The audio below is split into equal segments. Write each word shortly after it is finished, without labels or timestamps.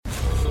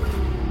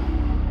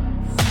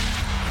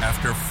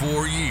After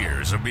 4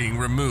 years of being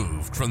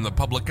removed from the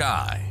public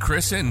eye,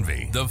 Chris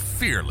Envy, the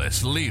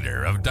fearless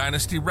leader of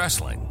Dynasty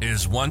Wrestling,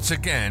 is once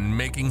again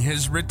making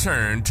his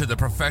return to the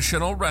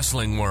professional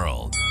wrestling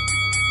world.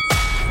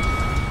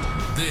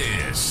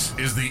 This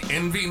is the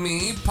Envy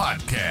Me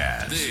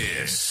Podcast.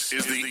 This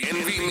is the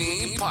Envy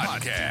Me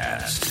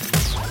Podcast.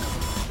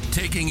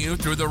 Taking you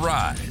through the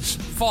rise,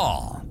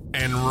 fall,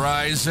 and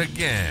rise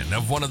again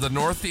of one of the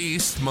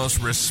Northeast's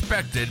most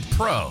respected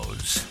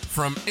pros.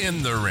 From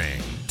in the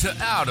ring to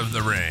out of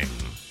the ring.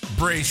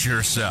 Brace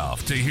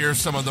yourself to hear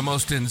some of the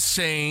most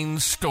insane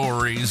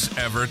stories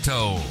ever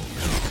told.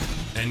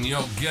 And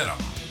you'll get them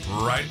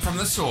right from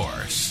the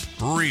source.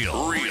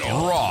 Real,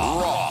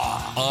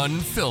 raw,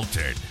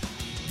 unfiltered.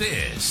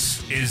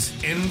 This is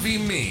Envy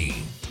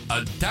Me,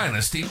 a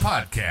Dynasty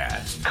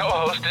podcast.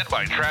 Co-hosted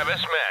by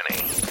Travis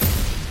Manning.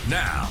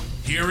 Now,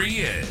 here he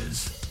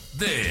is.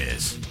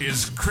 This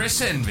is Chris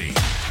Envy.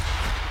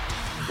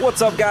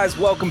 What's up, guys?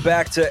 Welcome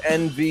back to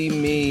Envy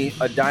Me,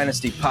 a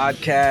Dynasty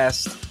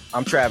podcast.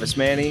 I'm Travis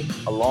Manning,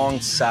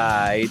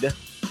 alongside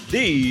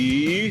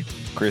the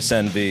Chris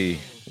Envy.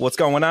 What's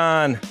going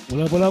on?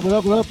 What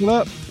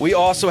up? We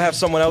also have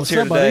someone else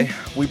here today. Buddy?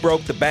 We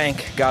broke the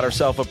bank, got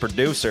ourselves a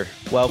producer.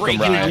 Welcome,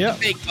 Ryan. Yep.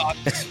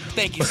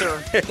 Thank you, sir.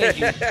 Thank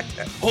you.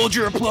 Hold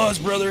your applause,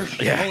 brother.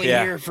 I'm only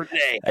here for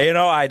today. You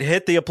know, I'd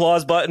hit the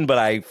applause button, but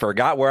I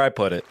forgot where I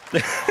put it.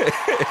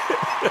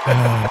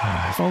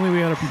 If only we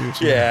had a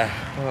producer.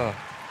 Yeah.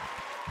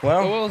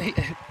 Well,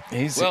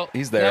 he's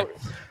there.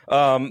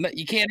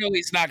 You can't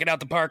always knock it out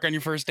the park on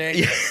your first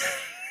day.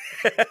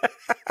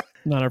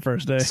 Not our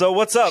first day. So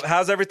what's up?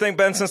 How's everything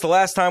been since the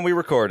last time we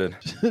recorded?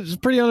 It's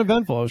pretty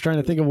uneventful. I was trying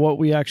to think of what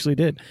we actually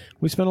did.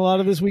 We spent a lot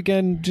of this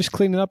weekend just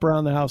cleaning up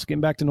around the house,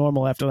 getting back to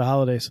normal after the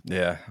holidays.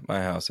 Yeah,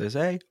 my house is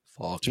a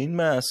fucking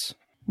mess.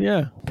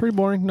 Yeah, pretty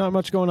boring. Not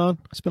much going on.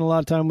 Spent a lot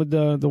of time with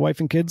the wife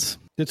and kids.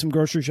 Did some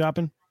grocery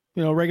shopping.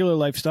 You know, regular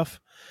life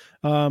stuff.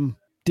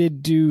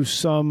 Did do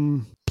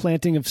some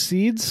planting of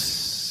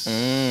seeds.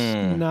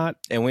 Not,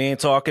 and we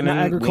ain't talking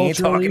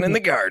in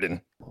the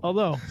garden.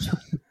 Although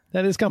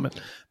that is coming,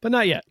 but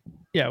not yet.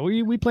 Yeah,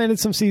 we planted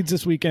some seeds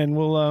this weekend.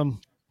 We'll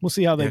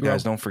see how they grow.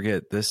 Guys, don't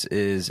forget, this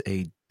is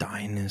a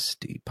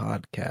Dynasty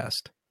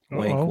podcast.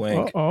 Wink,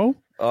 wink.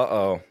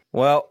 Uh-oh.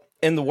 Well,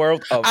 in the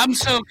world of... I'm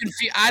so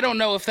confused. I don't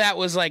know if that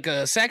was like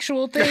a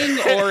sexual thing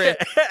or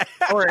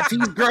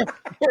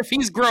if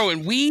he's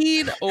growing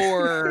weed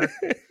or...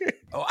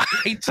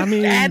 you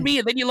had me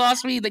and then you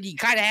lost me, then you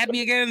kind of had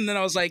me again, and then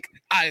I was like,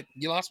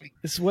 you lost me.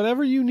 It's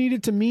whatever you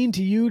needed to mean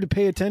to you to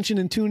pay attention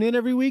and tune in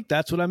every week.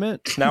 That's what I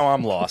meant. Now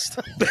I'm lost.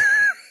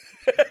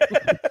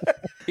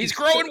 He's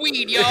growing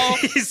weed, y'all.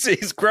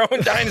 He's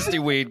growing Dynasty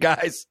weed,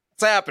 guys.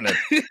 It's happening.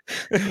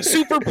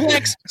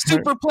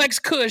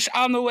 Superplex Kush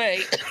on the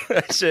way.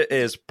 That shit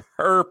is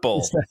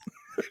purple.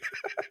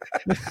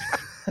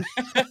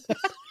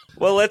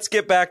 Well, let's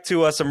get back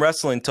to some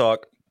wrestling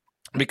talk.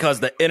 Because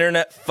the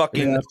internet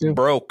fucking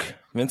broke.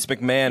 Vince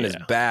McMahon is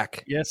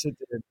back. Yes, it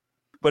did.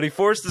 But he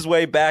forced his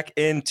way back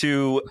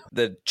into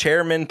the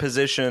chairman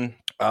position.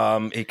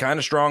 He kind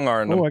of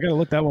strong-armed him. Oh, I got to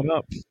look that one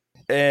up.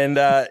 And,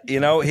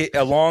 he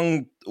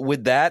along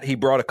with that, he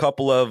brought a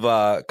couple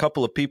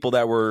of people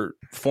that were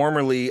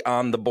formerly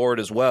on the board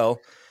as well.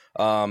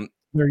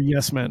 They're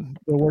yes men.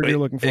 The word you're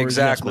looking for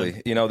exactly. Is yes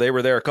men. You know, they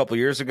were there a couple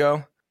years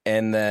ago,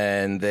 and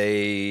then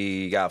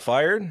they got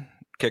fired,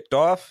 kicked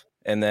off.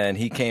 And then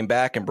he came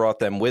back and brought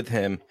them with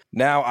him.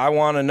 Now, I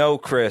want to know,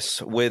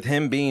 Chris, with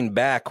him being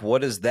back,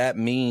 what does that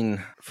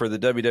mean for the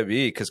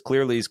WWE? Because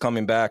clearly he's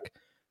coming back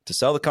to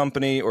sell the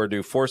company or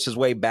to force his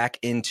way back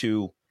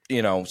into,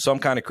 some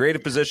kind of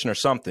creative position or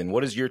something.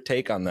 What is your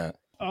take on that?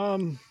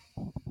 I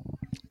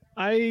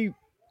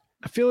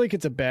feel like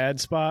it's a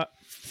bad spot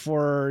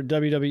for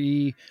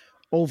WWE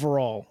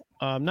overall.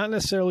 Not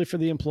necessarily for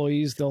the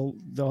employees.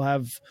 They'll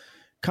have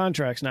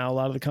contracts now. A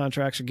lot of the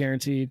contracts are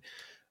guaranteed.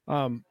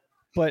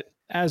 But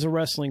as a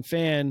wrestling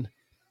fan,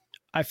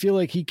 I feel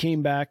like he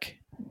came back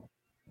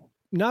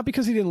not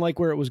because he didn't like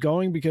where it was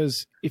going,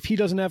 because if he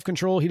doesn't have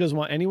control, he doesn't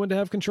want anyone to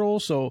have control.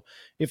 So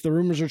if the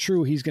rumors are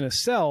true, he's going to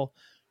sell.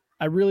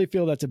 I really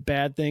feel that's a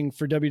bad thing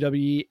for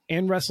WWE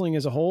and wrestling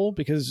as a whole,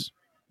 because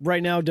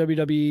right now,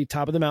 WWE,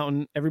 top of the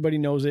mountain, everybody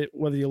knows it.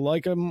 Whether you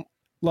like them,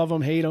 love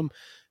them, hate them,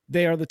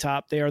 they are the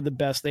top. They are the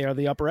best. They are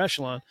the upper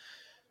echelon.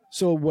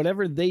 So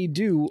whatever they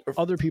do,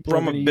 other people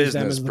are going to use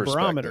them as the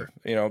barometer.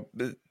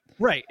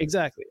 Right,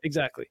 exactly.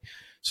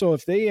 So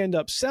if they end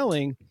up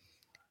selling,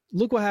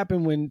 look what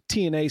happened when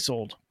TNA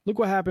sold. Look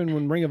what happened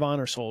when Ring of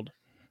Honor sold.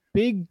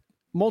 Big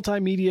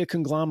multimedia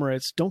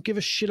conglomerates don't give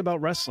a shit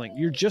about wrestling.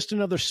 You're just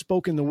another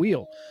spoke in the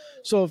wheel.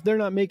 So if they're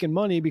not making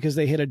money because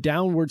they hit a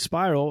downward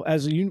spiral,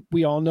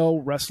 we all know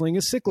wrestling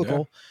is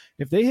cyclical.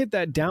 Yeah. If they hit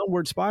that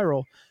downward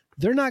spiral,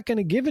 they're not going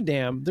to give a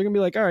damn. They're going to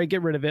be like, all right,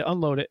 get rid of it,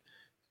 unload it.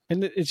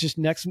 And it's just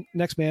next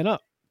man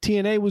up.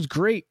 TNA was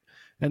great.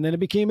 And then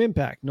it became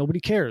Impact. Nobody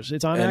cares.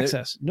 It's on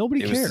Access.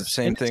 Nobody cares. It was the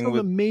same thing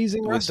with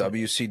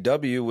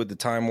WCW with the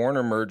Time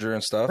Warner merger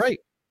and stuff. Right.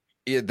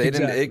 they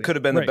didn't. It could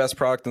have been the best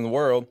product in the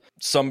world.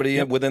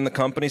 Somebody within the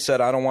company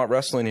said, "I don't want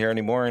wrestling here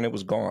anymore," and it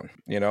was gone.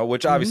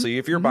 Which obviously,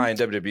 if you're buying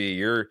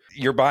WWE,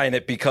 you're buying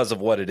it because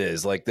of what it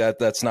is. Like that.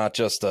 That's not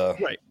just a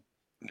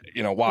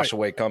wash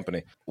away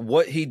company.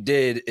 What he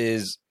did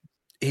is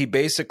he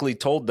basically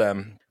told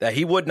them that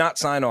he would not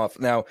sign off.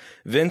 Now,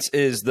 Vince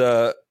is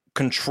the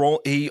control.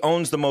 He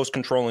owns the most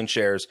controlling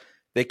shares.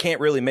 They can't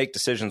really make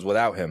decisions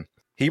without him.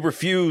 He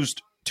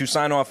refused to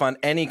sign off on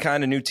any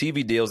kind of new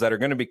TV deals that are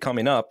going to be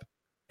coming up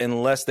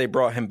unless they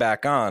brought him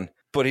back on.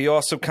 But he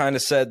also kind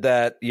of said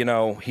that,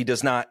 he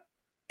does not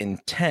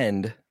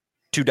intend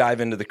to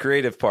dive into the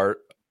creative part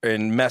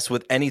and mess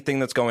with anything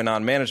that's going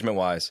on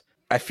management-wise.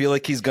 I feel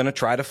like he's going to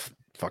try to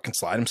fucking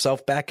slide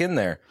himself back in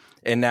there.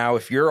 And now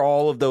if you're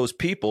all of those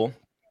people,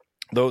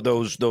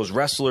 those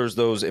wrestlers,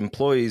 those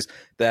employees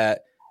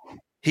that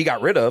he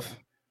got rid of,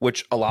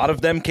 which a lot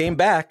of them came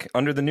back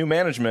under the new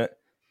management,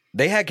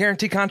 they had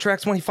guaranteed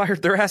contracts when he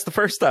fired their ass the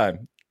first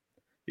time.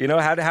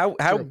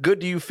 How good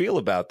do you feel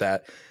about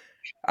that?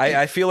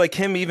 I feel like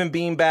him even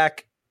being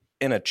back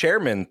in a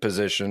chairman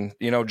position,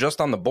 just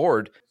on the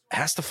board,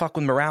 has to fuck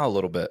with morale a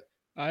little bit.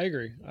 I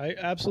agree. I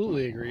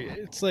absolutely agree.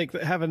 It's like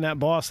having that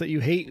boss that you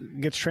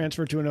hate gets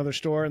transferred to another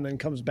store and then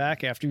comes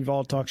back after you've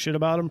all talked shit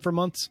about him for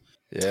months.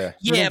 Yeah.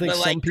 Yeah, but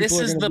like this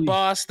is the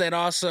boss that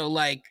also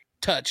like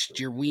touched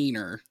your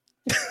wiener.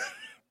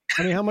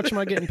 I mean, how much am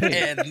I getting paid?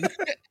 And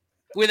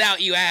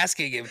without you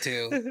asking him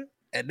to.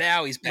 And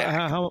now he's back.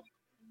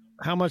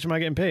 How much am I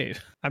getting paid?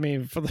 I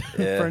mean, for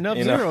enough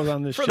zeros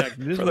on this check.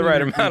 For the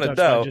right amount of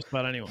dough. Just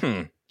about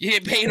anyone. You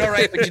get paid all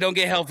right, but you don't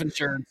get health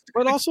insurance.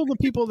 But also the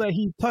people that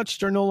he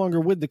touched are no longer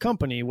with the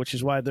company, which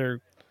is why they're,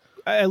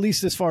 at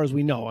least as far as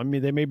we know. I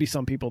mean, there may be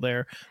some people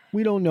there.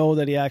 We don't know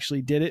that he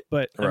actually did it,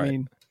 but I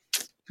mean,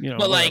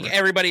 But like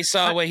everybody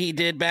saw what he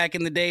did back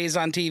in the days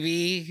on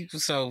TV,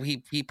 so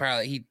he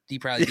probably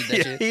did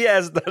that shit. He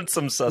has done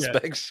some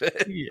suspect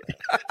shit. Yeah.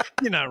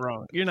 You're not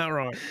wrong. You're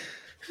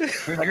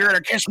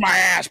gonna kiss my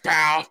ass,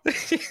 pal.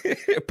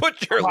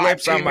 Put your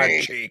lips on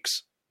my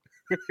cheeks.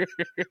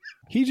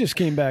 He just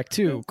came back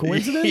too.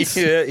 Coincidence?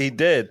 Yeah, he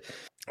did.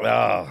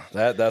 Oh,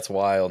 that's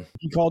wild.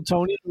 He called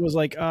Tony and was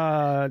like,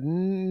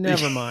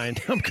 never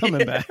mind. I'm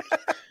coming back.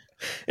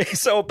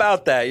 So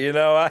about that,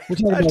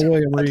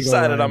 I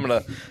decided I'm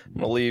gonna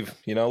leave.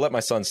 Let my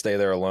son stay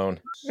there alone.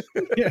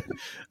 Yeah,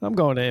 I'm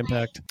going to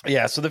Impact.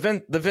 Yeah, so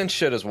the Vince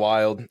shit is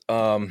wild.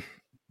 I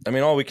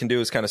mean, all we can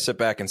do is kind of sit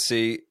back and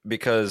see,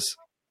 because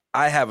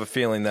I have a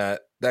feeling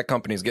that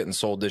company's getting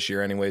sold this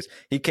year anyways.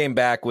 He came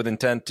back with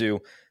intent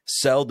to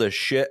sell the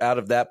shit out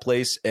of that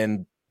place,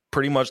 and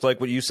pretty much like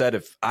what you said,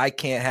 if I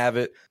can't have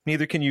it,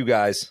 neither can you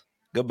guys.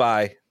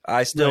 Goodbye.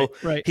 I still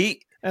right.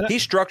 He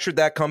structured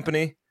that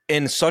company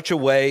in such a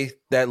way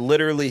that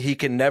literally he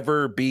can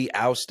never be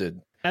ousted.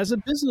 As a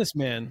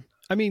businessman,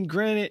 I mean,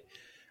 granted,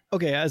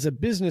 okay, as a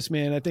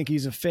businessman, I think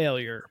he's a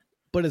failure.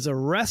 But as a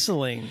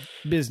wrestling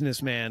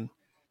businessman,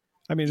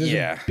 I mean, there's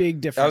a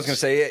big difference. I was going to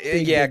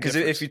say, because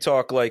if you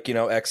talk like,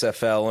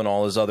 XFL and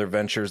all his other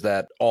ventures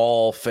that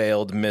all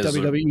failed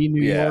miserably. WWE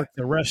New York,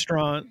 the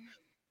restaurant,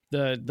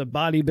 the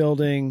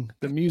bodybuilding,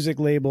 the music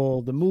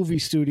label, the movie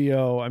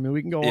studio. I mean,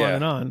 we can go on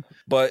and on.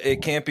 But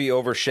it can't be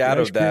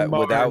overshadowed that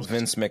without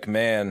Vince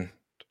McMahon,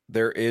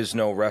 there is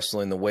no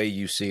wrestling the way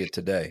you see it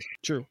today.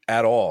 True.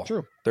 At all.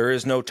 True. There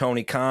is no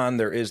Tony Khan.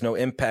 There is no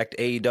Impact,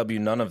 AEW,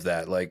 none of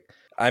that. Like,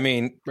 I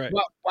mean, right.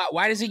 Well,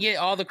 why does he get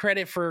all the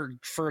credit for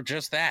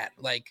just that?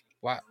 Like,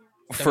 why?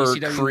 For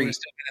WCW would have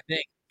still been a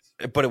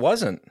thing. But it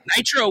wasn't.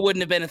 Nitro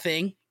wouldn't have been a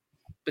thing,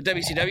 but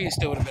WCW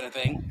still would have been a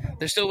thing.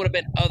 There still would have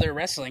been other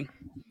wrestling.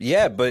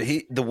 Yeah, but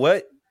you don't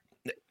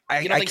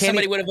think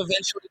somebody would have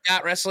eventually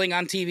got wrestling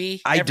on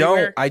TV? I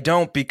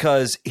don't,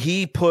 because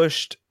he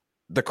pushed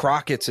the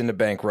Crockett's into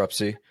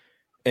bankruptcy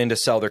and to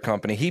sell their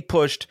company. He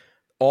pushed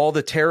all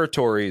the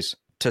territories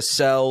to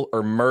sell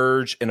or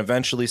merge and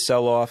eventually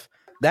sell off.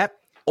 That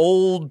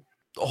whole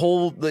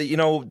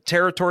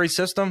territory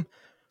system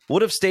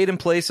would have stayed in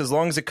place as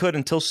long as it could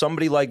until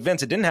somebody like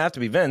Vince. It didn't have to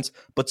be Vince,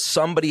 but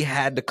somebody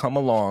had to come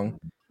along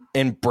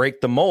and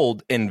break the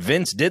mold, and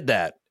Vince did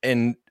that,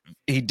 and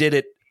he did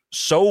it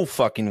so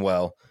fucking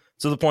well,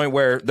 to the point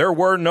where there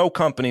were no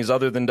companies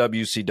other than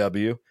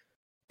WCW,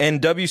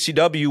 and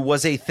WCW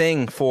was a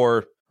thing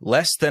for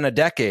less than a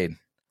decade.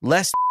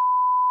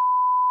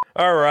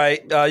 All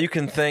right, you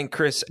can thank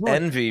Chris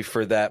Envy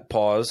for that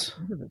pause.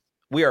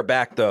 We are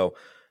back, though.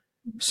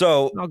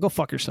 So I'll go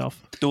fuck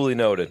yourself. Duly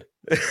noted.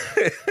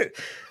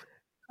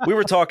 We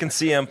were talking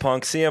CM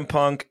Punk. CM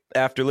Punk,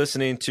 after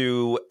listening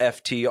to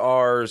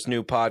FTR's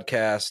new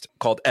podcast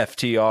called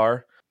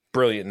FTR,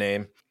 brilliant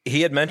name,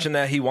 he had mentioned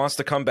that he wants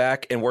to come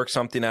back and work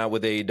something out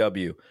with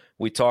AEW.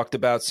 We talked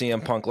about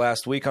CM Punk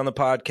last week on the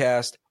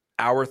podcast,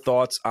 our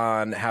thoughts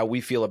on how we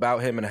feel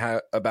about him and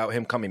how about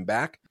him coming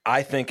back.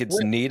 I think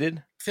it's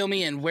needed. Fill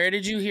me in. Where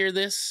did you hear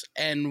this,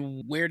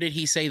 and where did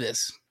he say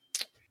this?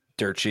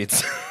 Dirt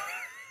sheets.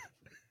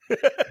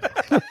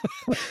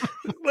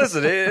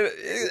 Listen,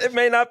 it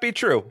may not be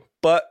true.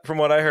 But from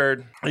what I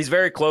heard, he's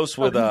very close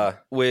with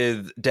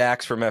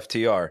Dax from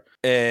FTR.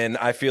 And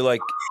I feel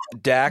like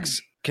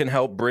Dax can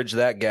help bridge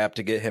that gap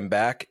to get him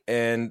back.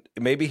 And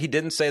maybe he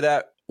didn't say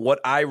that. What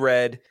I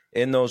read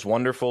in those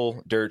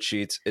wonderful dirt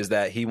sheets is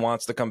that he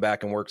wants to come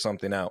back and work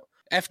something out.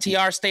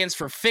 FTR stands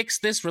for fix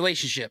this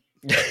relationship.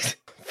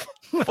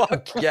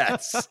 Fuck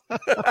yes.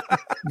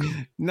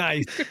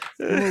 Nice.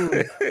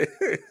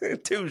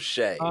 Touche.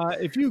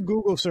 If you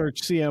Google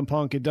search CM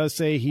Punk, it does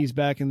say he's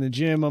back in the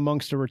gym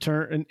amongst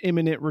an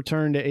imminent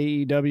return to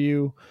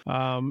AEW.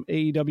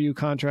 AEW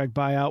contract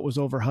buyout was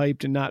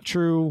overhyped and not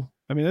true.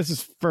 I mean, this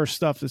is first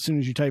stuff as soon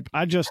as you type.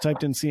 I just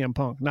typed in CM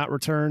Punk, not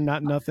return,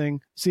 not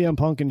nothing. CM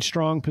Punk in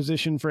strong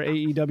position for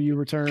AEW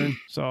return.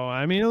 So,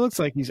 I mean, it looks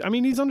like he's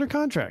under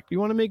contract.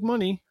 You want to make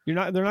money. They're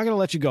not going to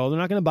let you go. They're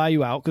not going to buy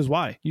you out because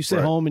why? You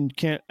sit home and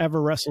can't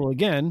ever wrestle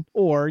again,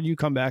 or you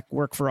come back,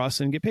 work for us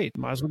and get paid.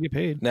 Might as well get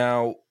paid.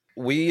 Now,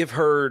 we have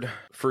heard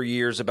for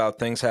years about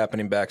things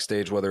happening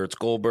backstage, whether it's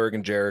Goldberg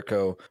and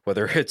Jericho,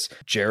 whether it's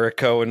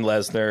Jericho and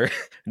Lesnar,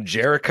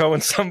 Jericho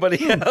and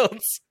somebody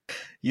else.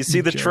 You see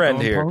the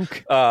trend here.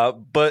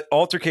 But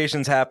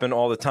altercations happen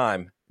all the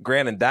time.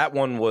 Granted, that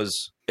one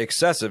was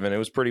excessive and it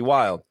was pretty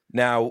wild.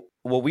 Now,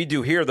 what we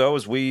do here, though,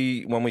 is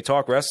when we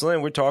talk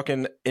wrestling, we're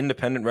talking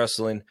independent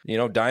wrestling. You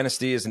know,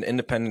 Dynasty is an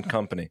independent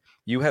company.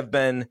 You have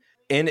been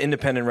in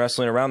independent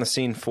wrestling around the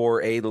scene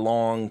for a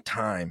long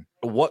time.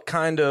 What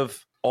kind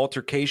of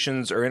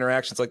altercations or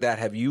interactions like that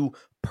have you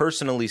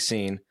personally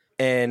seen,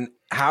 and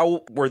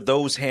how were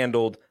those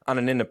handled on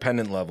an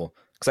independent level?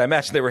 Because I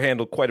imagine they were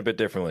handled quite a bit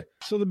differently.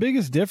 So the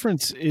biggest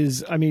difference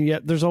is, I mean,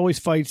 there's always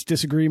fights,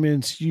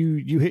 disagreements.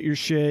 You hit your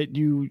shit.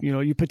 You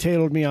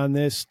potatoed me on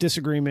this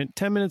disagreement.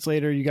 10 minutes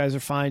later, you guys are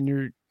fine.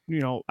 You're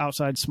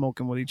outside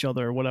smoking with each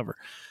other or whatever.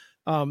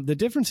 The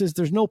difference is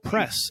there's no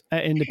press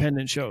at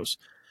independent shows.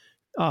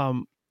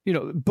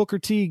 Booker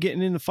T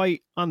getting in the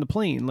fight on the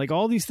plane, like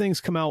all these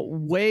things come out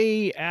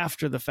way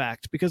after the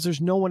fact because there's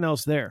no one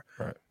else there.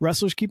 Right.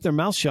 Wrestlers keep their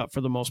mouth shut for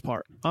the most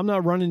part. I'm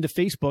not running to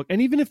Facebook. And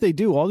even if they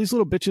do, all these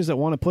little bitches that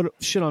want to put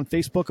shit on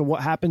Facebook of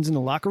what happens in the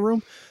locker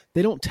room,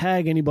 they don't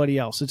tag anybody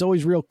else. It's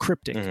always real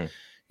cryptic,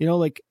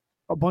 like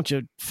a bunch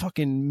of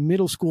fucking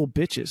middle school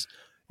bitches.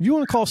 If you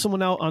want to call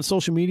someone out on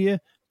social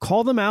media,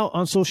 call them out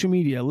on social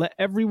media. Let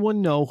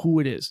everyone know who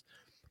it is.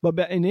 But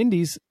in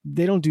indies,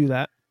 they don't do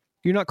that.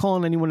 You're not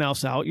calling anyone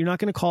else out. You're not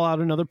going to call out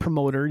another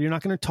promoter. You're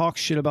not going to talk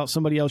shit about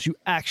somebody else you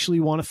actually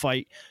want to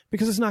fight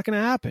because it's not going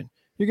to happen.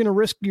 You're going to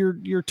risk your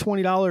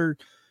 $20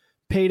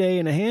 payday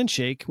and a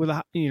handshake with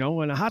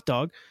and a hot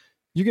dog.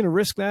 You're going to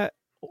risk that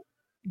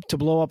to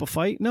blow up a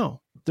fight?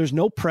 No. There's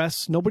no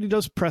press. Nobody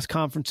does press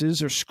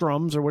conferences or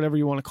scrums or whatever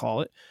you want to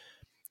call it.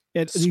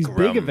 At these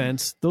big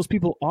events, those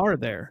people are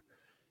there.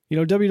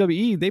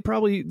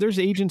 WWE, there's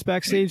agents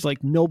backstage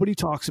like nobody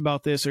talks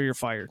about this or you're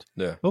fired.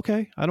 Yeah.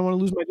 Okay, I don't want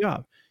to lose my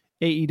job.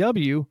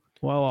 AEW,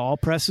 well, all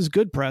press is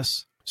good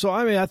press. So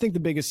I mean, I think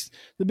the biggest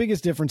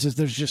difference is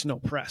there's just no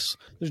press.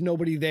 There's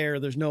nobody there.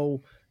 There's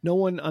no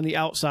one on the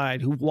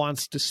outside who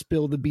wants to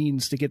spill the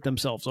beans to get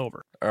themselves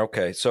over.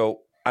 Okay, so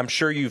I'm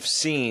sure you've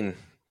seen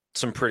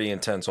some pretty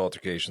intense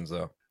altercations,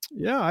 though.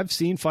 Yeah, I've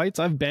seen fights.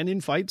 I've been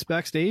in fights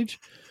backstage.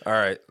 All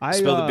right,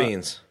 spill the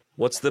beans.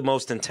 What's the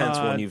most intense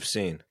one you've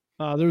seen?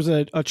 There was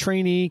a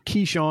trainee,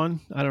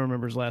 Keyshawn. I don't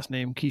remember his last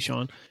name,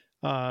 Keyshawn.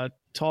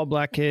 Tall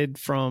black kid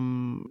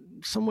from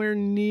somewhere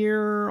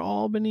near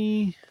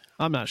Albany.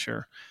 I'm not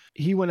sure.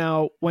 He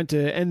went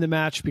to end the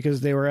match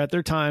because they were at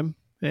their time.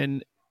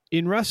 And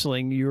in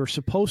wrestling,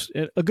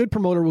 a good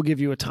promoter will give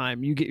you a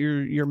time. You get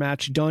your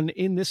match done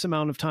in this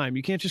amount of time.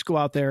 You can't just go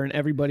out there and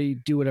everybody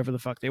do whatever the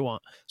fuck they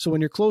want. So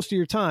when you're close to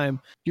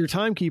your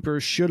timekeeper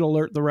should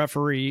alert the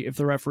referee if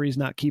the referee's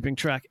not keeping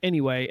track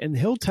anyway. And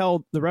he'll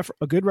tell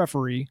a good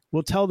referee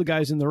will tell the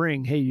guys in the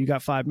ring, hey, you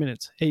got 5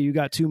 minutes. Hey, you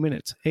got 2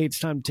 minutes. Hey, it's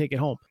time to take it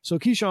home. So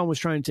Keyshawn was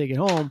trying to take it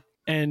home.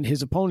 And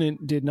his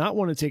opponent did not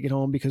want to take it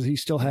home because he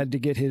still had to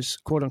get his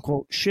quote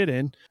unquote shit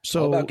in.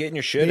 So all about getting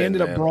your shit in. They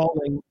ended up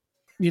brawling.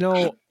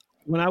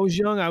 When I was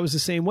young, I was the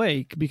same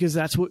way because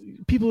that's what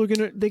people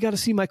they got to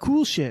see my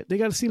cool shit. They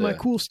got to see my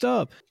cool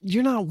stuff.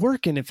 You're not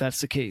working if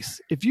that's the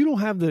case. If you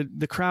don't have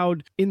the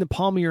crowd in the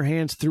palm of your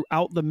hands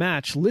throughout the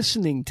match,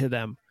 listening to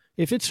them,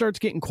 if it starts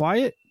getting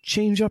quiet,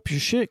 change up your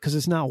shit because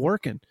it's not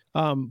working.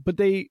 But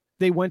they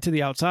went to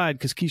the outside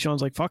because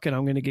Keyshawn's like, fuck it,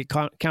 I'm going to get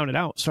counted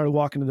out. Started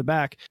walking to the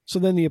back. So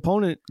then the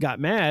opponent got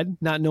mad,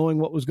 not knowing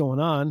what was going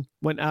on,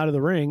 went out of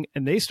the ring,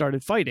 and they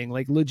started fighting,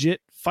 like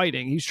legit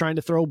fighting. He's trying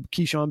to throw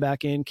Keyshawn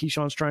back in.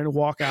 Keyshawn's trying to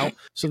walk out.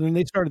 So then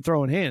they started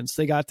throwing hands.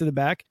 They got to the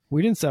back.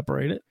 We didn't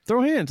separate it.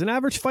 Throw hands. An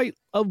average fight,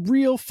 a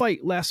real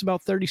fight, lasts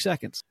about 30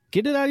 seconds.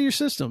 Get it out of your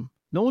system.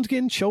 No one's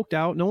getting choked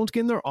out. No one's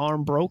getting their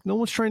arm broke. No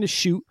one's trying to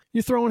shoot.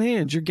 You're throwing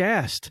hands. You're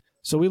gassed.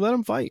 So we let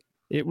them fight.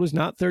 It was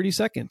not 30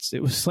 seconds.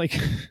 It was like,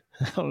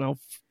 I don't know,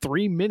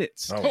 3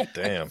 minutes. Oh,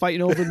 damn.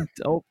 Fighting over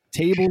the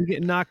table,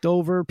 getting knocked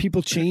over,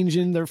 people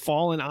changing, they're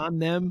falling on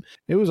them.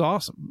 It was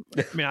awesome.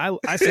 I mean,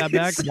 I sat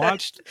back,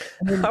 watched.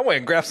 I went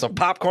and grabbed some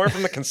popcorn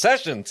from the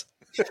concessions.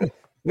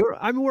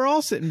 we're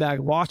all sitting back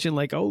watching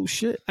like, oh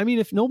shit. I mean,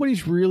 if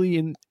nobody's really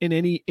in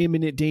any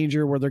imminent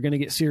danger where they're going to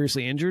get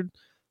seriously injured,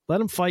 let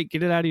them fight,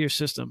 get it out of your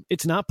system.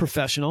 It's not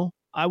professional.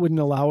 I wouldn't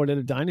allow it at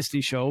a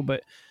dynasty show,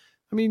 but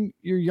I mean,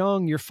 you're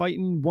young, you're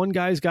fighting. One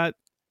guy's got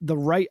the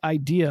right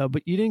idea,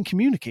 but you didn't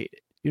communicate it.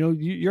 You know,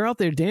 you're out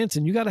there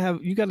dancing. You got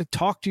to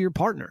talk to your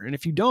partner. And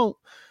if you don't,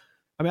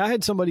 I mean, I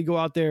had somebody go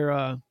out there.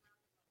 I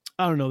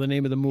don't know the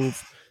name of the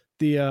move,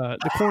 the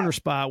corner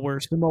spot where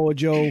Samoa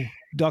Joe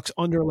ducks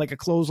under like a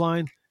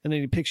clothesline, and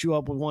then he picks you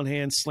up with one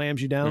hand,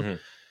 slams you down.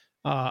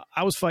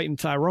 I was fighting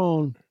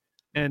Tyrone,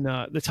 and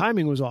the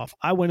timing was off.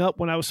 I went up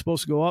when I was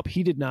supposed to go up.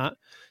 He did not.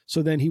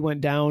 So then he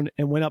went down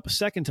and went up a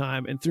second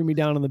time and threw me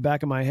down on the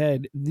back of my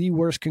head. The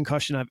worst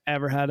concussion I've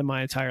ever had in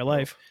my entire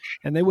life.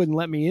 And they wouldn't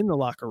let me in the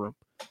locker room.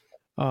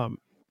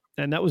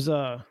 And that was,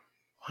 I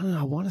don't know,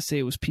 I want to say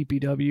it was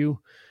PPW,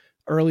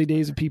 early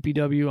days of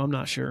PPW. I'm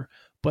not sure,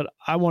 but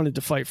I wanted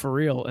to fight for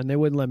real and they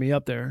wouldn't let me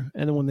up there.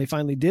 And then when they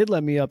finally did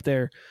let me up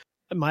there,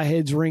 my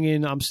head's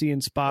ringing. I'm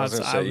seeing spots.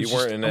 You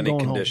weren't in any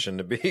condition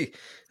to be,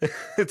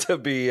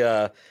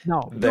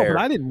 no, there.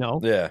 But I didn't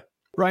know. Yeah.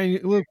 Ryan, you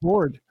look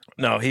bored.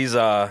 No, he's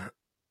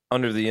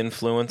under the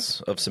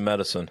influence of some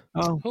medicine.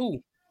 Oh,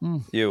 Who?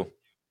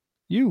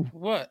 You.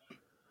 What?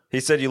 He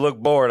said you look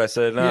bored. I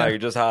said, no, Yeah. you're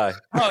just high.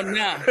 Oh,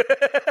 no.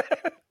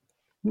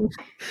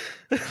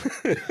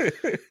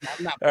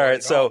 All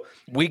right, so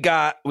we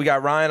got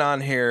Ryan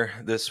on here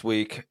this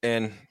week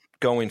and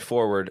going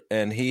forward,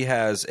 and he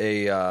has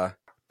a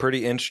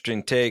pretty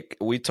interesting take.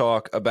 We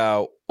talk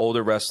about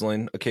older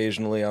wrestling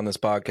occasionally on this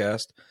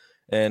podcast,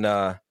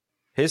 and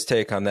his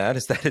take on that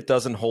is that it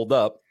doesn't hold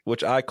up,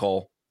 which I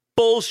call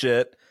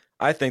bullshit.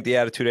 I think the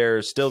Attitude Era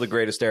is still the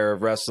greatest era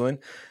of wrestling.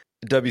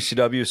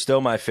 WCW is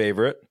still my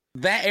favorite.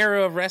 That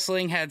era of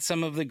wrestling had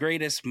some of the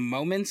greatest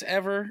moments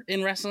ever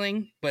in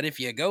wrestling, but if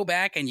you go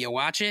back and you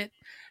watch it,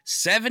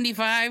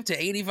 75 to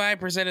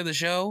 85% of the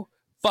show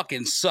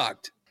fucking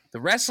sucked.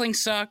 The wrestling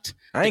sucked.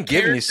 I ain't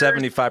giving you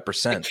 75%.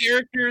 The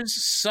characters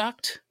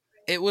sucked.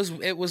 It was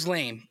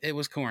lame. It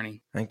was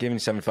corny. I ain't giving you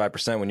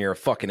 75% when you're a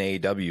fucking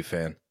AEW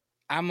fan.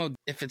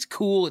 If it's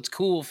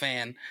cool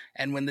fan.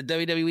 And when the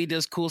WWE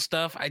does cool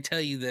stuff, I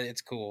tell you that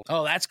it's cool.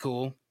 Oh, that's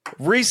cool.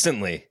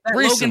 Recently.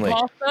 Logan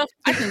Paul stuff,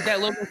 I think that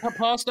Logan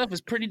Paul stuff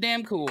is pretty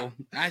damn cool.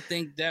 I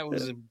think that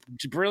was a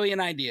brilliant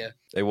idea.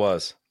 It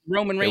was.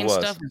 Roman Reigns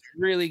stuff is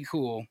really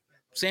cool.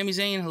 Sami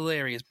Zayn,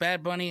 hilarious.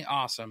 Bad Bunny,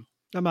 awesome.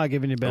 I'm not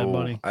giving you Bad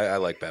Bunny. I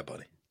like Bad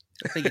Bunny.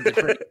 I think he did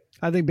pretty.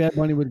 I think Bad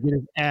Bunny would get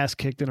his ass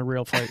kicked in a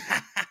real fight.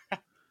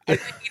 I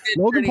think he did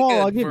Logan pretty Paul, good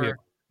I'll give you.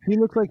 He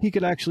looked like he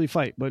could actually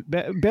fight, but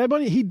Bad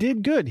Bunny, he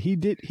did good.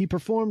 He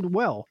performed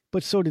well,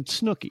 but so did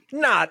Snooki.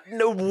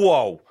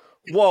 Whoa.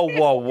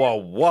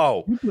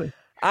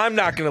 I'm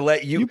not going to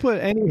let you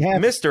put any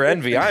Mr.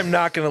 Envy, I'm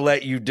not going to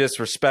let you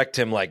disrespect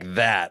him like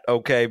that,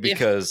 okay?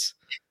 Because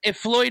if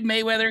Floyd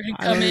Mayweather can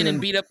come in and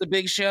beat up the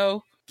Big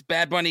Show,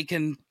 Bad Bunny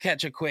can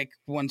catch a quick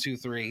 1, 2,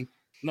 3.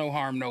 No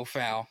harm, no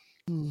foul.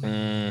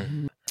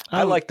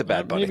 I like the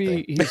Bad Bunny maybe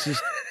thing. He's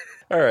just...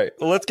 All right,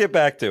 well, let's get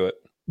back to it.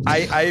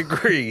 I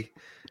agree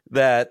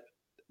that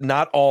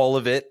not all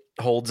of it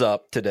holds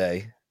up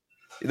today.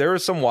 There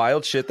was some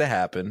wild shit that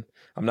happened.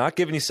 I'm not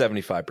giving you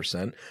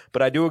 75%,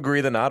 but I do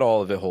agree that not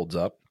all of it holds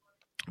up.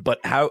 But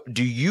how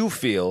do you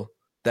feel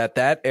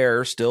that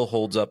era still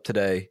holds up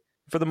today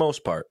for the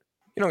most part?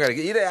 You don't got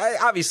to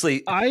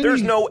obviously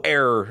there's no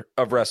era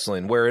of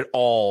wrestling where it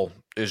all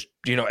is,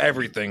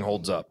 everything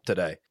holds up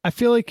today. I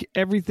feel like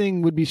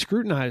everything would be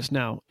scrutinized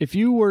now. If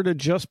you were to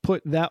just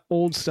put that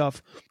old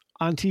stuff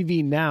on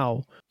TV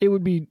now, it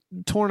would be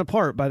torn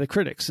apart by the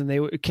critics,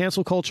 and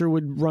cancel culture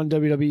would run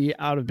WWE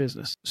out of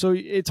business. So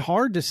it's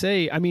hard to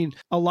say. I mean,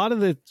 a lot of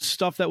the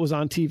stuff that was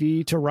on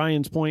TV, to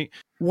Ryan's point,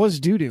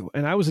 was doo-doo.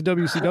 And I was a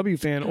WCW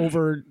fan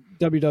over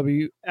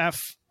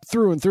WWF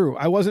through and through.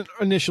 I wasn't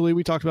initially.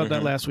 We talked about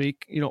that last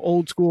week.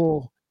 Old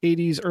school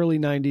 80s, early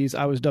 90s,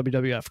 I was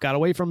WWF. Got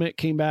away from it,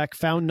 came back,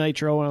 found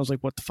Nitro, and I was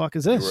like, what the fuck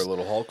is this? You were a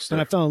little Hulkster. And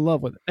I fell in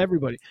love with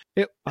everybody.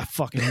 I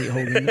fucking hate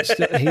Hogan.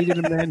 I hated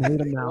him then, hate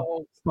him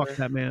now. Fuck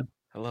that man.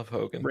 I love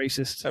Hogan.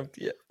 Racist. Fuck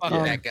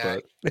that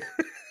guy.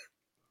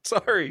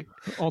 Sorry.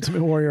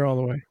 Ultimate Warrior all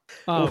the way.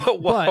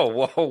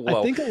 Whoa.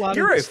 I think a lot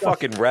you're of a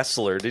fucking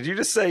wrestler. Did you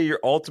just say you're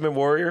Ultimate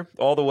Warrior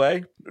all the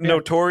way? Yeah.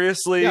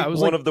 Notoriously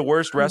one of the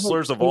worst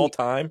wrestlers of all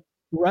time?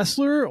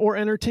 Wrestler or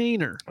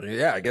entertainer?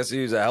 Yeah, I guess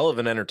he was a hell of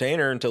an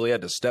entertainer until he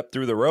had to step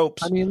through the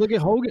ropes. I mean, look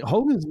at Hogan.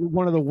 Hogan's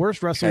one of the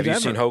worst wrestlers ever. Have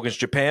you seen Hogan's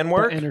Japan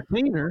work?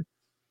 Entertainer.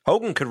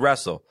 Hogan could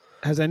wrestle.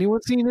 Has anyone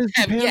seen his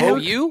Japan have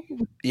work? you?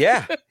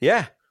 Yeah,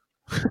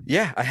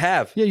 I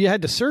have. Yeah, you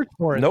had to search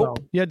for it. Nope.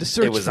 Though. You had to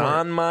search. It was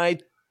on my.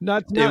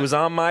 It was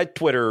on my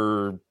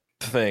Twitter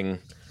thing.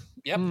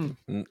 Yep.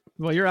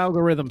 Well, your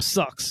algorithm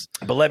sucks.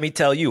 But let me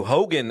tell you,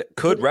 Hogan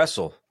could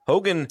wrestle.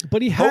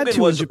 But he had Hogan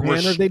to was in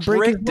Japan, or they'd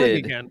break his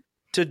leg again.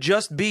 To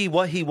just be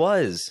what he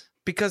was,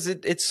 because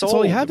it's so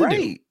all he had right.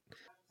 To do.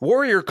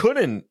 Warrior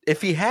couldn't.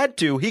 If he had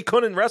to, he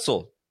couldn't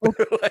wrestle.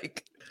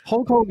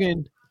 Hulk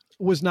Hogan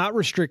was not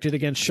restricted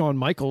against Shawn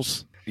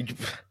Michaels.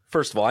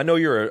 First of all, I know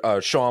you're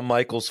a Shawn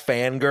Michaels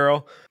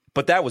fangirl,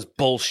 but that was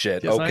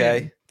bullshit, Yes,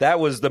 okay? That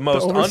was the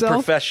most oversell?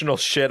 unprofessional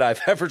shit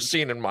I've ever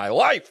seen in my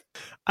life.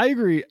 I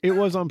agree. It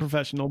was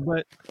unprofessional,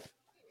 but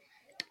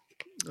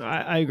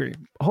I agree.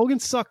 Hogan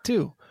sucked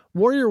too.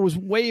 Warrior was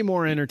way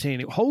more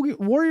entertaining.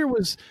 Warrior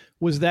was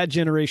that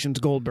generation's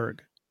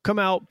Goldberg. Come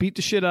out, beat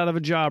the shit out of a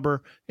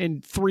jobber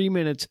in 3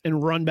 minutes,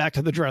 and run back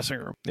to the dressing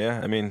room.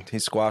 Yeah, I mean, he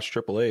squashed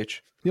Triple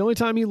H. The only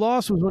time he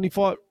lost was when he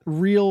fought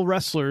real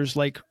wrestlers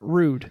like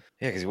Rude.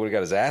 Yeah, because he would have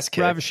got his ass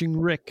kicked. Ravishing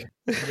Rick.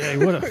 Yeah, he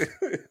would have.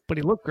 But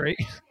he looked great.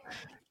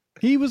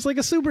 He was like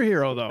a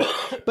superhero,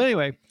 though. But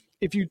anyway,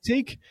 if you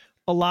take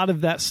a lot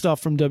of that stuff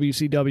from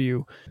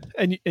WCW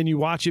and you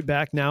watch it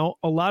back now,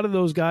 a lot of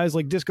those guys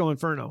like Disco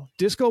Inferno.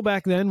 Disco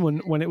back then,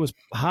 when it was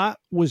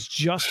hot, was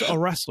just a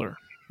wrestler.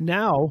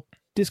 Now,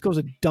 Disco's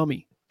a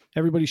dummy.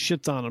 Everybody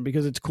shits on him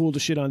because it's cool to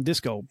shit on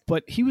Disco.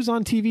 But he was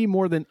on TV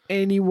more than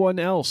anyone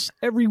else.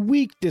 Every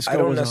week, Disco was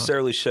on. I don't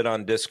necessarily shit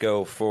on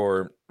Disco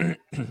for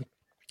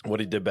what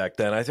he did back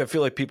then. I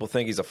feel like people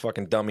think he's a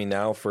fucking dummy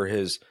now for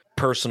his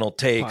personal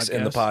takes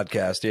in the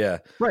podcast. Yeah.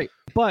 Right.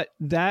 But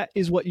that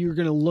is what you're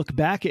going to look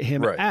back at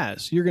him Right.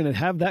 as. You're going to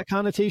have that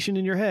connotation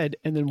in your head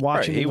and then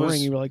watching him in the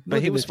ring, you're like,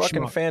 but he was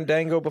fucking schmuck.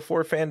 Fandango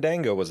before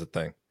Fandango was a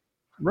thing.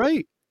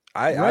 Right.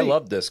 I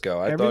love Disco.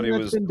 I thought he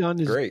was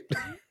great.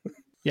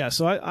 Yeah,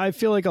 so I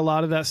feel like a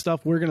lot of that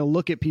stuff, we're going to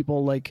look at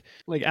people like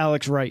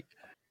Alex Wright.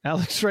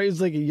 Alex Wright is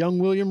like a young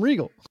William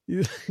Regal.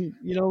 You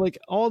know, like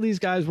all these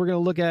guys, we're going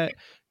to look at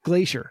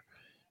Glacier.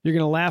 You're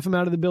going to laugh him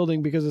out of the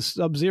building because of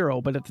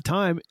Sub-Zero, but at the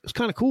time, it was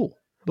kind of cool.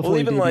 Well,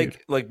 even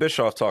like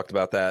Bischoff talked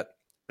about that.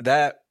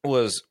 That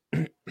was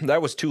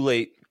too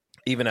late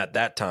even at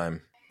that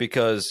time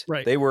because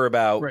they were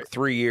about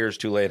 3 years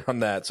too late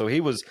on that. So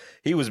he was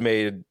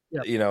made.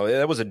 Yep. You know,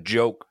 that was a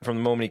joke from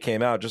the moment he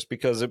came out, just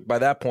because by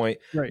that point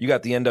you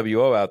got the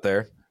NWO out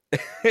there,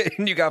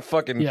 and you got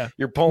fucking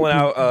you're pulling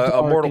out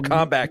a Mortal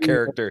Kombat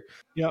character.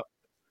 Yep.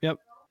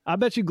 I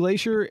bet you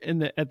Glacier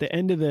at the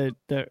end of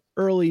the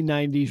early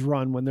 '90s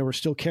run, when there were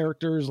still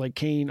characters like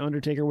Kane,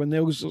 Undertaker, when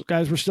those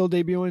guys were still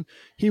debuting,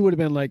 he would have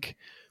been like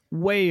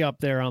way up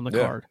there on the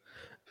card.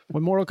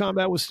 When Mortal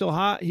Kombat was still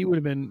hot, he would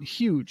have been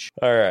huge.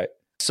 All right.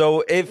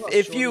 So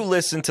if you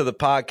listen to the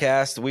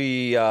podcast,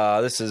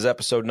 this is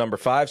episode number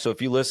 5. So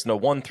if you listen to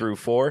 1 through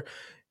 4,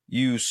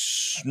 you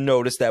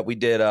notice that we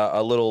did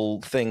a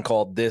little thing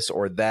called This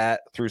or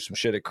That, threw some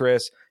shit at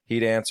Chris.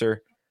 He'd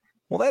answer,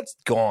 well, that's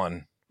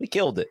gone. We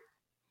killed it.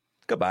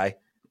 Goodbye.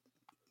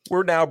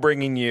 We're now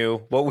bringing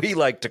you what we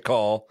like to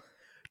call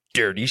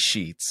Dirty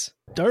Sheets.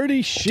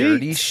 Dirty Sheets.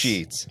 Dirty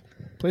Sheets.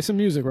 Play some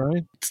music,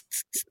 Ryan.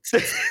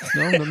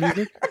 No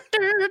music?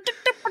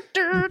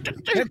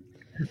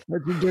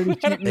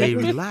 A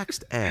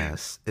relaxed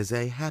ass is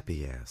a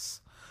happy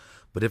ass.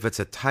 But if it's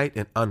a tight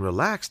and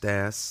unrelaxed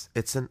ass,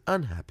 it's an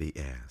unhappy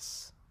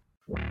ass.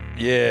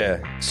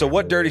 Yeah. So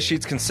what Dirty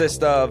Sheets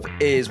consist of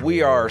is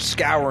we are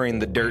scouring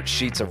the dirt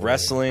sheets of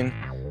wrestling,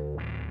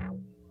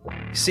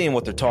 seeing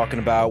what they're talking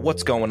about,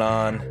 what's going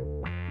on.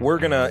 We're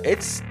gonna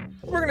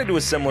do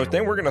a similar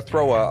thing. We're gonna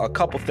throw a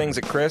couple things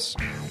at Chris.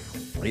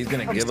 He's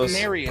gonna give us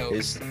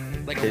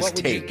his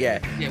take.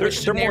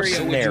 They're more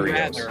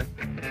scenarios.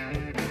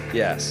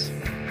 Yes.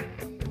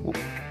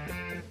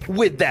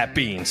 With that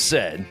being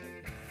said,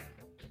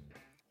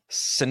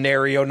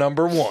 scenario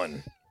number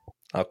 1.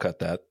 I'll cut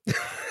that.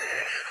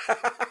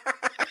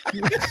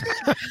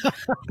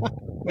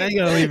 Now you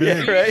gotta leave it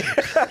in. Right?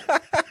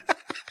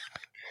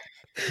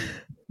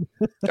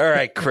 All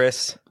right,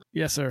 Chris.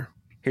 Yes, sir.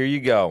 Here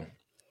you go.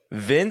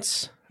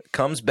 Vince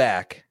comes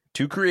back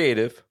to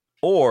creative,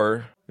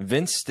 or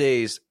Vince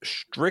stays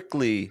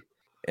strictly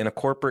in a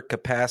corporate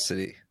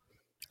capacity.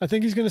 I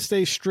think he's going to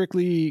stay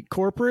strictly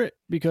corporate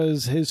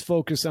because his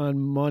focus on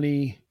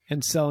money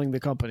and selling the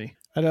company.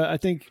 I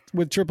think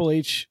with Triple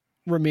H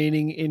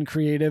remaining in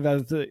creative,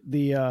 as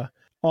the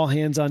all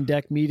hands on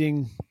deck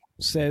meeting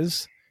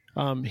says,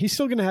 he's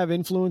still going to have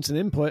influence and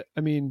input.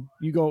 I mean,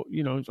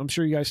 I'm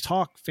sure you guys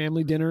talk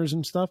family dinners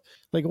and stuff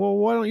like, well,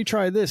 why don't you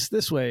try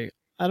this way?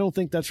 I don't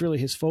think that's really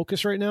his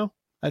focus right now.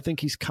 I think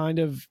he's kind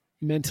of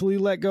mentally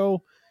let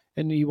go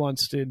and he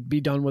wants to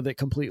be done with it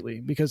completely,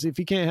 because if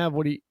he can't have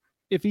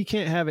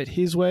it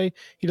his way,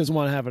 he doesn't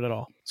want to have it at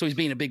all. So he's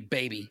being a big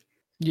baby.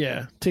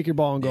 Yeah. Take your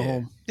ball and go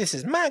home. This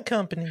is my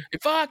company.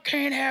 If I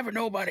can't have it,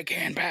 nobody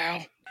can,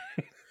 pal.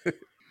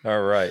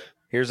 All right.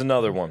 Here's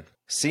another one.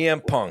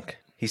 CM Punk.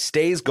 He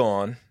stays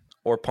gone,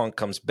 or Punk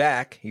comes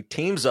back. He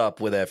teams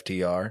up with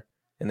FTR,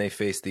 and they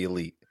face the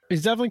Elite.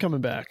 He's definitely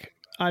coming back.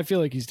 I feel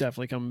like he's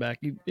definitely coming back.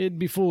 It'd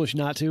be foolish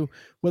not to,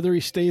 whether he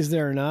stays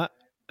there or not.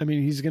 I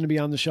mean, he's going to be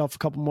on the shelf a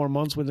couple more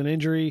months with an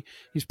injury.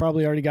 He's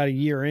probably already got a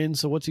year in.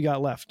 So what's he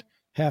got left?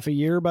 Half a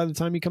year by the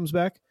time he comes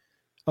back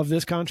of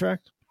this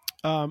contract.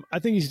 I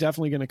think he's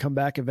definitely going to come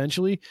back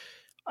eventually.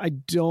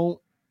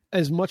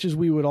 As much as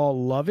we would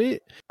all love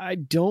it, I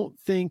don't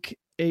think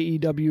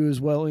AEW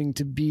is willing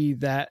to be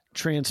that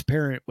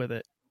transparent with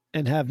it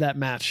and have that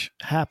match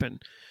happen.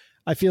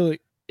 I feel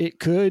like it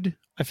could.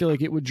 I feel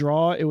like it would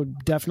draw. It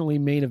would definitely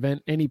main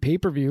event any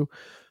pay-per-view.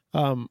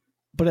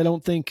 but I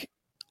think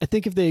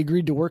if they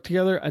agreed to work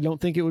together, I don't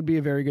think it would be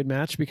a very good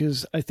match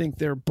because I think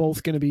they're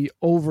both going to be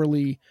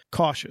overly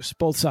cautious,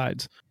 both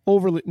sides.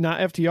 Overly, not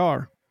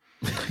FTR,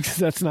 because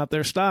that's not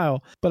their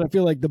style. But I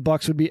feel like the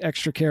Bucks would be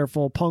extra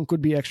careful. Punk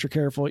would be extra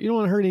careful. You don't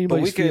want to hurt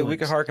anybody's feelings. But we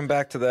could harken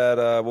back to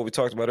that what we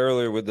talked about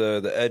earlier with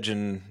the Edge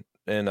and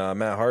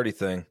Matt Hardy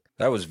thing.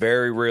 That was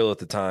very real at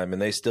the time,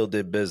 and they still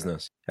did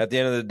business. At the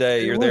end of the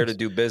day, you're there to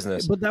do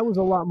business. But that was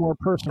a lot more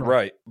personal.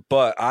 Right.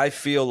 But I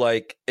feel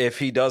like if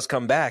he does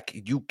come back,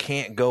 you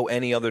can't go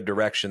any other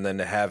direction than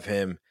to have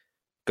him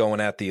going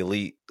at the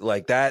Elite.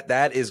 Like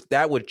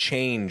that would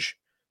change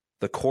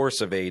the course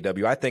of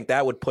AEW. I think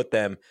that would put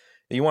them,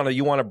 you want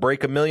to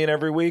break $1 million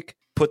every week?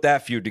 Put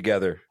that feud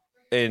together,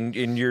 and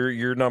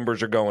your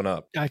numbers are going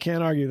up. I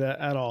can't argue that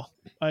at all.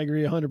 I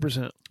agree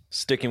 100%.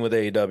 Sticking with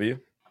AEW,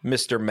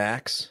 Mr.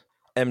 Max,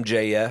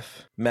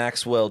 MJF,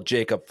 Maxwell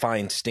Jacob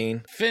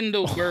Feinstein,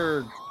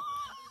 Findelberg,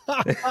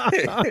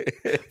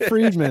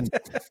 Friedman,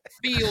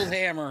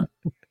 Fieldhammer.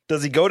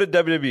 Does he go to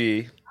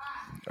WWE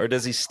or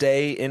does he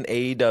stay in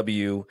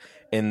AEW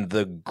in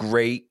the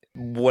great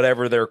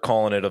whatever they're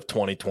calling it of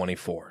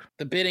 2024?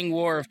 The bidding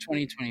war of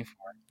 2024.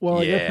 Well,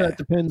 I guess that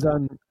depends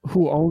on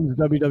who owns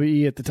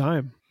WWE at the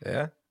time.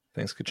 Yeah,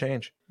 things could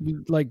change.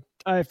 Like,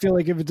 I feel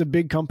like if it's a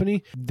big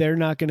company, they're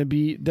not going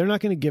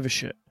to give a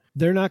shit.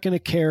 They're not going to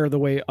care the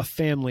way a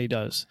family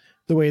does,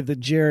 the way the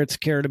Jarretts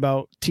cared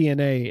about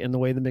TNA and the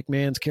way the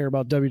McMahons care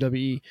about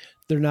WWE.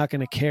 They're not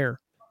going to care.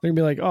 They're going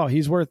to be like, oh,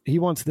 he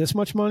wants this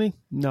much money?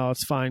 No,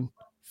 it's fine.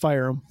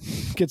 Fire him.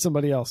 Get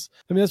somebody else.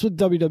 I mean, that's what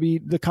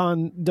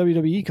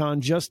WWE Con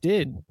just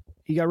did.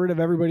 He got rid of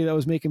everybody that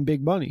was making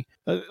big money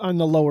on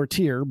the lower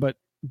tier, but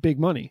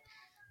big money.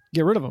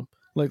 Get rid of them.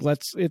 Like,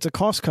 it's a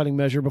cost cutting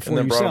measure before you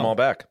sell. And then brought them all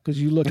back.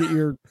 Because you look at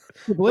your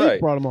Triple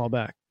H brought them all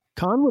back.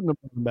 Con wouldn't have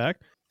brought them back.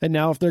 And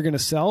now if they're going to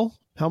sell,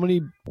 how many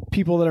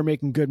people that are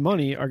making good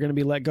money are going to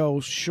be let go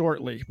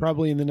shortly,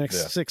 probably in the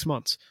next 6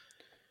 months?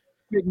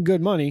 Making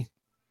good money,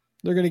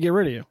 they're going to get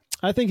rid of you.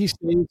 I think he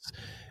stays.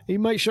 He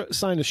might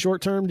sign a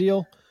short-term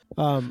deal.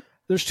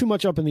 There's too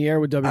much up in the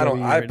air with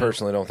WWE. I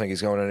personally don't think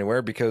he's going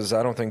anywhere because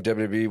I don't think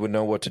WWE would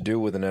know what to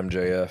do with an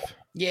MJF.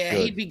 Yeah,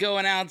 he'd be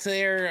going out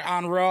there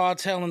on Raw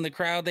telling the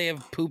crowd they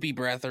have poopy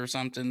breath or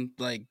something.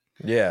 Like,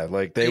 yeah,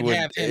 like they would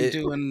have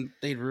him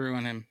they'd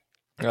ruin him.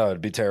 Oh,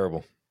 it'd be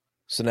terrible.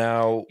 So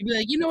now you'd be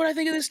like, you know what I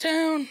think of this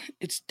town?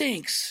 It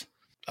stinks.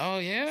 Oh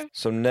yeah.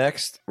 So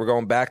next, we're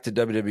going back to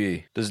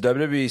WWE. Does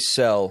WWE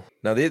sell?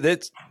 Now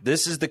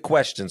this is the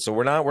question. So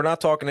we're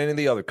not talking any of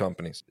the other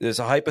companies. It's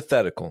a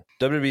hypothetical.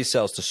 WWE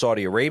sells to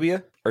Saudi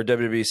Arabia or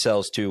WWE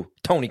sells to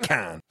Tony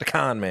Khan, the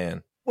Khan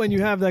man. When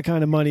you have that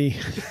kind of money,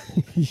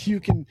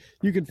 you can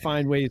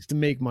find ways to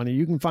make money.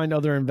 You can find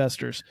other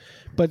investors,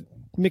 but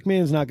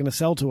McMahon's not going to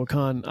sell to a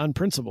Khan on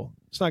principle.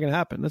 It's not going to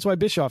happen. That's why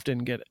Bischoff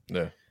didn't get it.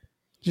 Yeah.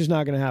 It's just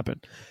not going to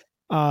happen.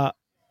 I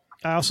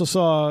also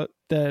saw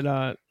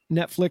that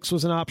Netflix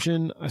was an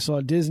option. I saw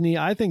Disney.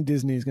 I think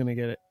Disney's going to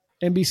get it.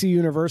 NBC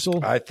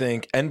Universal. I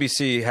think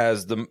NBC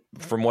has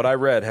from what I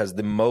read, has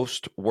the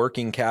most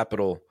working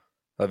capital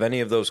of any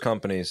of those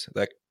companies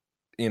that,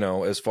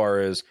 as far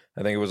as,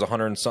 I think it was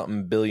 $100 and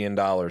something billion.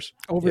 Over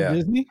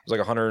Disney? It was like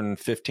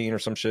 115 or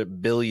some shit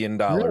billion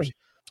dollars.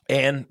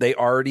 Really? And they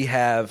already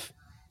have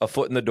a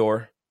foot in the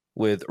door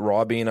with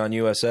Raw being on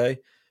USA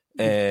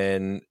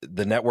and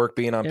the network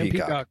being on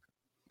Peacock.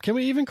 Can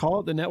we even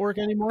call it the network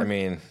anymore? I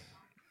mean,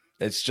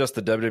 it's just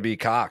the WWE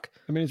cock.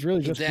 I mean, it's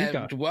really just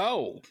Peacock.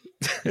 Whoa.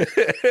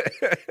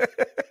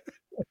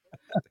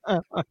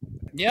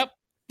 Yep.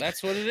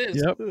 That's what it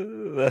is. Yep.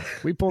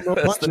 We pulled no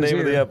That's the name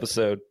here. of the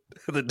episode.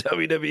 The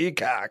WWE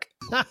cock.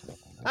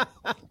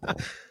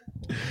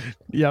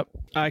 Yep.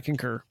 I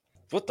concur.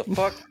 What the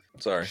fuck?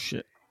 Sorry.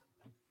 Shit.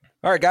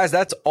 All right, guys,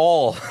 that's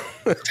all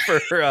for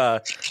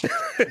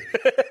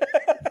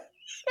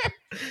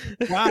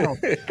Wow.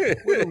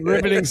 What a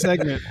riveting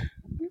segment.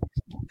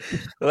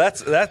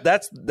 That's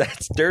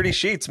dirty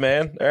sheets,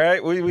 man. All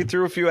right, we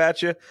threw a few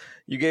at you.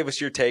 You gave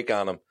us your take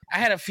on them. I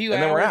had a few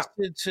hours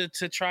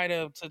to try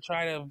to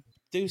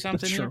do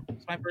something. Here.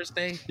 It's my first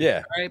day. Yeah.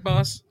 All right,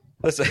 boss.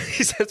 Listen,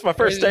 he said it's my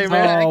first day,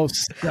 man. Oh,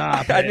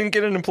 stop! I didn't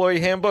get an employee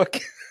handbook.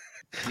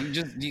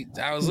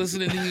 I was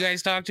listening to you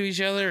guys talk to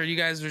each other, and you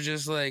guys were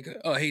just like,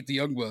 "Oh, I hate the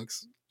Young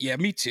Bucks." Yeah,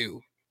 me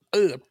too.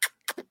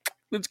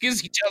 Let's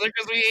kiss each other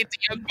because we hate the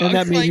Young Bucks. And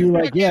that made you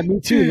like, yeah, me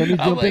too. Let me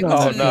jump in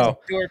on that. Oh,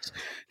 no.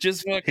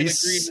 Just fucking agreed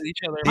with each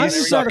other.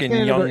 He's sucking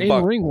Young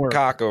Buck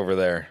cock over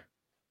there.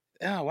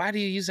 Oh, why do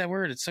you use that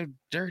word? It's so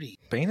dirty.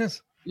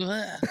 Penis?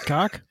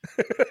 Cock?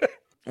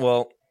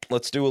 Well,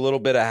 let's do a little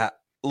bit of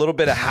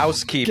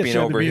housekeeping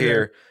over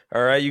here.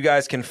 All right, you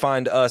guys can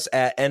find us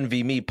at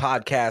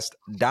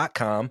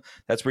nvmepodcast.com.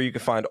 That's where you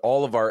can find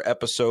all of our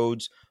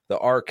episodes, the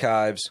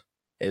archives.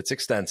 It's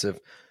extensive.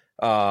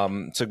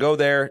 So go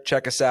there,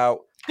 check us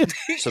out,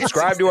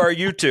 subscribe to our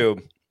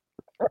YouTube.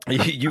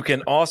 You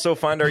can also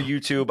find our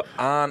YouTube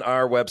on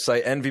our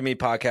website,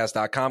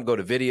 nvmepodcast.com. Go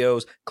to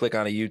videos, click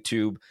on a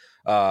YouTube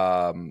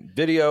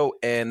video,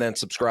 and then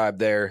subscribe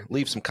there.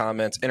 Leave some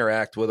comments,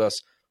 interact with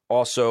us,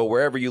 Also,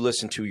 wherever you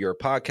listen to your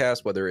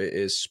podcast, whether it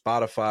is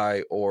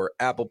Spotify or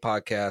Apple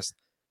Podcast,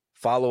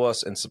 follow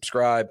us and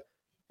subscribe.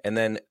 And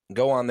then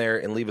go on there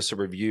and leave us a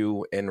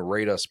review and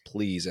rate us,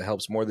 please. It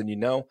helps more than you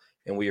know,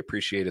 and we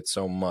appreciate it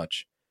so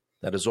much.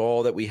 That is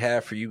all that we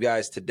have for you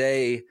guys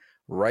today,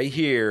 right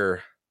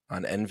here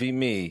on Envy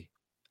Me,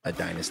 a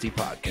Dynasty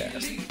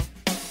podcast.